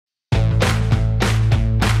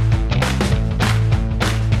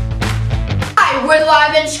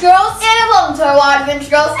Water Adventure Girls, and welcome to our Water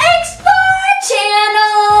Adventure Girls Explore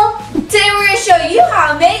channel. Today we're going to show you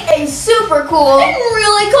how to make a super cool and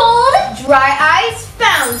really cold dry ice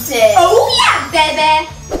fountain. Oh yeah, baby!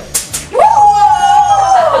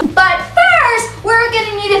 Woo! But first, we're going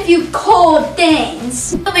to need a few cold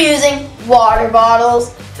things. We'll be using water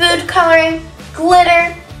bottles, food coloring,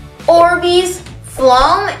 glitter, Orbeez,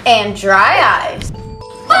 foam, and dry ice.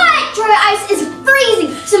 But dry ice is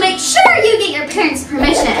freezing, so make sure you get your parents'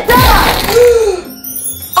 permission.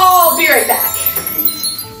 I'll be right back.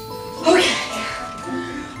 Okay.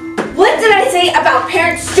 What did I say about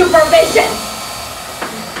parent supervision?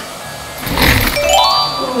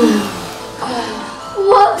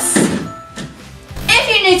 Whoops. If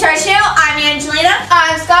you're new to our channel, I'm Angelina.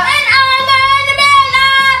 I'm Scott. And I'm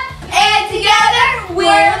Annabella. And together,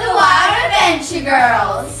 we're the Water Adventure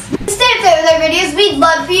Girls. To stay up to date with our videos, we'd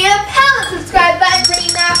love for you to pound the subscribe button, ring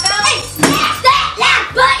that bell, and smash that like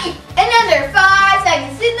button. In under 5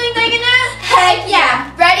 seconds. See something like it now? Heck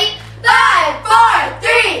yeah. Ready? 5, 4,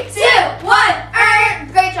 3, 2, 1.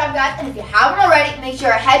 Great job, guys. And if you haven't already, make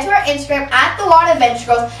sure to head to our Instagram at the Water Adventure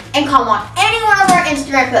Girls and comment on any one of our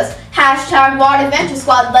Instagram posts. Hashtag Water Adventure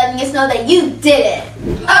Squad, letting us know that you did it.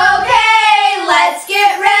 Okay, let's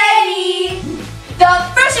get ready. The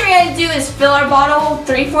first thing we're going to do is fill our bottle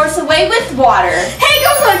 3/4 away with water. Hey,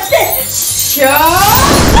 girls, watch this.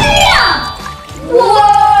 Bam! Whoa!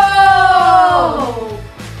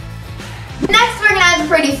 Next, we're gonna add a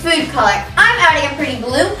pretty food color. I'm adding a pretty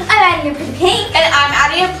blue. I'm adding a pretty pink. And I'm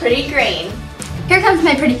adding a pretty green. Here comes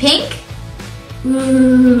my pretty pink.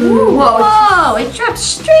 Ooh. Whoa, it dropped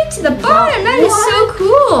straight to the bottom. That is so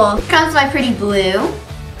cool. Here comes my pretty blue.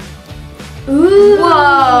 Ooh. Whoa.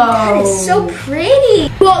 That is so pretty.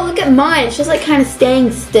 Whoa, look at mine. It's just like kind of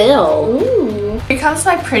staying still. Ooh. Here comes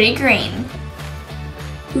my pretty green.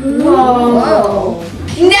 Whoa.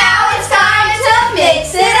 Now it's time to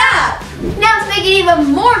mix it up. Now to make it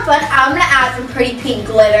even more fun, I'm gonna add some pretty pink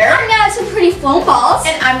glitter. I'm gonna add some pretty foam balls.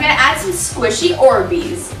 And I'm gonna add some squishy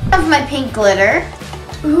Orbeez. Here's my pink glitter.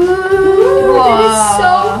 Ooh, that is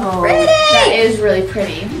so pretty. That is really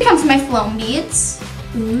pretty. Here comes my foam beads.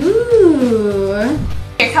 Ooh.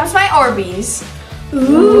 Here comes my Orbeez.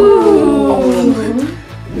 Ooh.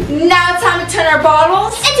 Now it's time to turn our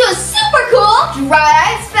bottles into a super cool dry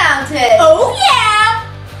ice fountain. Oh yeah!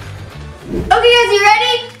 Okay guys, you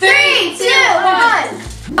ready? 3, 2, 1.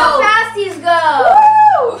 How fast these go?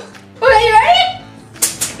 Woo! Okay, you ready?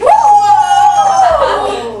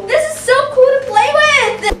 Woo! This is so cool to play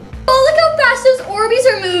with! Oh, look how fast those Orbeez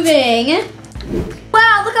are moving.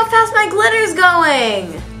 Wow, look how fast my glitter's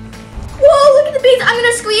going. Whoa, look at the beads. I'm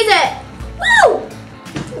gonna squeeze it. Woo!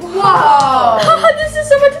 Whoa! This is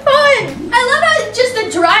so much fun! I love how just the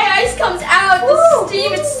dry ice comes out, the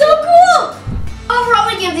steam, it's so cool! Overall,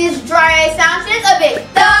 we give these dry ice fountains a big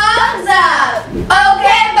thumbs up!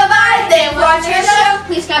 Okay, bye-bye! Thanks for watching our show!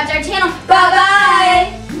 Please subscribe to our channel.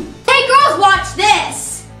 Bye-bye! Hey girls, watch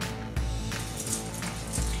this!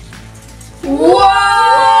 Whoa!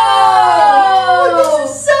 This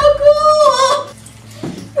is so cool!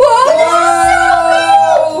 Whoa, this is so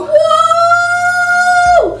cool!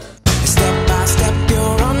 Whoa! Step by step,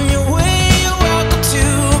 you're on your way. Welcome to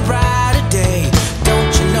a brighter day.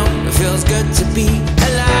 Don't you know it feels good to be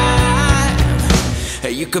alive?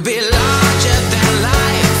 You could be larger